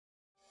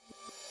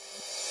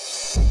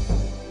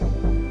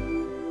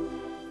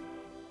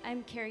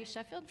I'm Carrie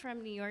Sheffield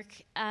from New York.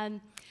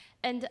 And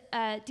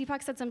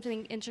Deepak said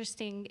something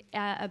interesting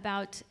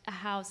about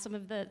how some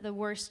of the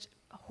worst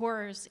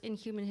horrors in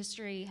human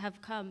history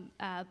have come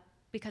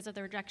because of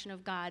the rejection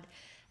of God.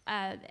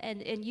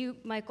 And you,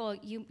 Michael,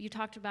 you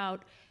talked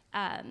about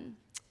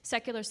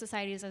secular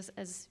societies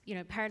as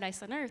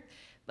paradise on earth.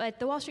 But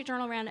the Wall Street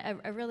Journal ran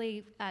a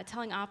really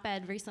telling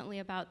op-ed recently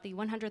about the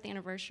 100th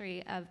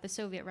anniversary of the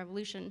Soviet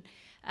Revolution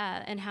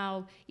and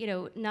how,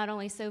 not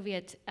only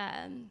Soviet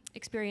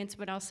experience,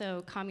 but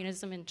also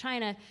communism in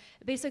China,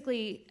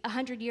 basically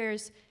 100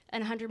 years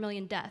and 100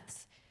 million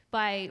deaths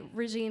by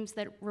regimes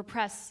that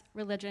repress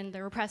religion,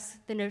 that repress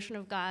the notion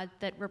of God,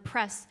 that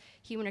repress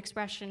human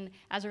expression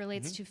as it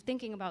relates to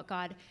thinking about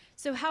God.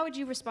 So how would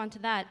you respond to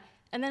that?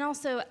 And then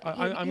also,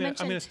 I'm going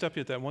to stop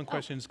you at that. One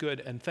question is good,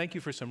 and thank you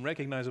for some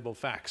recognizable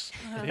facts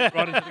that you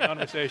brought into the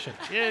conversation.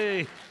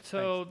 Yay!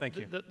 So thank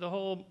you. The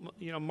whole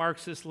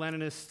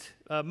Marxist-Leninist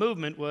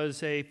movement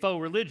was a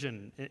faux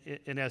religion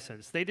in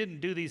essence. They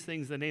didn't do these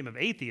things in the name of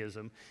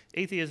atheism.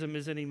 Atheism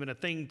isn't even a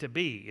thing to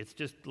be. It's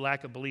just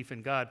lack of belief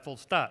in God, full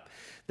stop.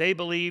 They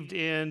believed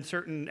in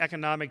certain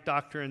economic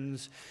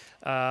doctrines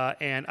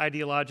and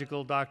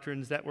ideological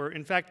doctrines that were,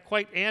 in fact,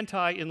 quite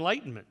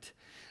anti-Enlightenment.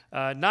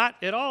 Not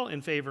at all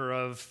in favor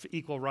of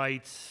equal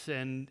rights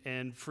and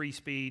free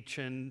speech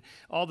and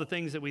all the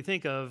things that we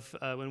think of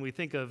when we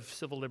think of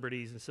civil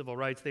liberties and civil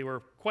rights. They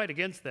were quite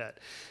against that.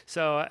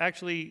 So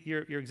actually,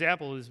 your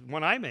example is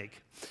one I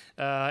make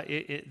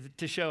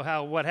to show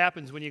how what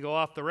happens when you go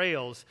off the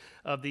rails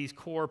of these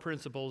core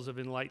principles of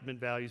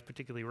Enlightenment values,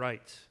 particularly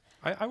rights.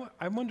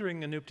 I'm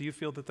wondering, Anoop, do you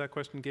feel that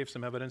question gave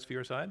some evidence for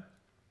your side?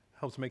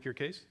 Helps make your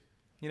case?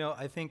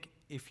 I think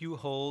if you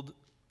hold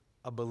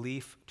a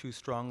belief too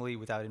strongly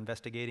without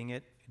investigating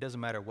it, it doesn't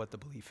matter what the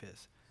belief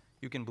is.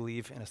 You can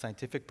believe in a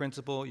scientific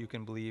principle, you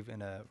can believe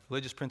in a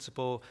religious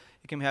principle,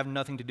 it can have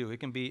nothing to do,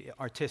 it can be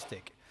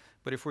artistic.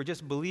 But if we're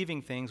just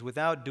believing things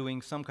without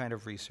doing some kind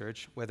of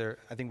research, whether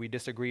I think we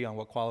disagree on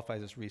what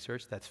qualifies as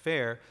research, that's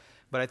fair,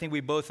 but I think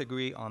we both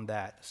agree on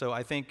that. So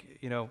I think,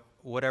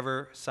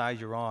 whatever side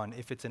you're on,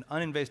 if it's an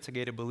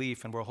uninvestigated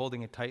belief and we're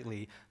holding it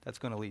tightly, that's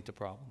going to lead to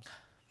problems.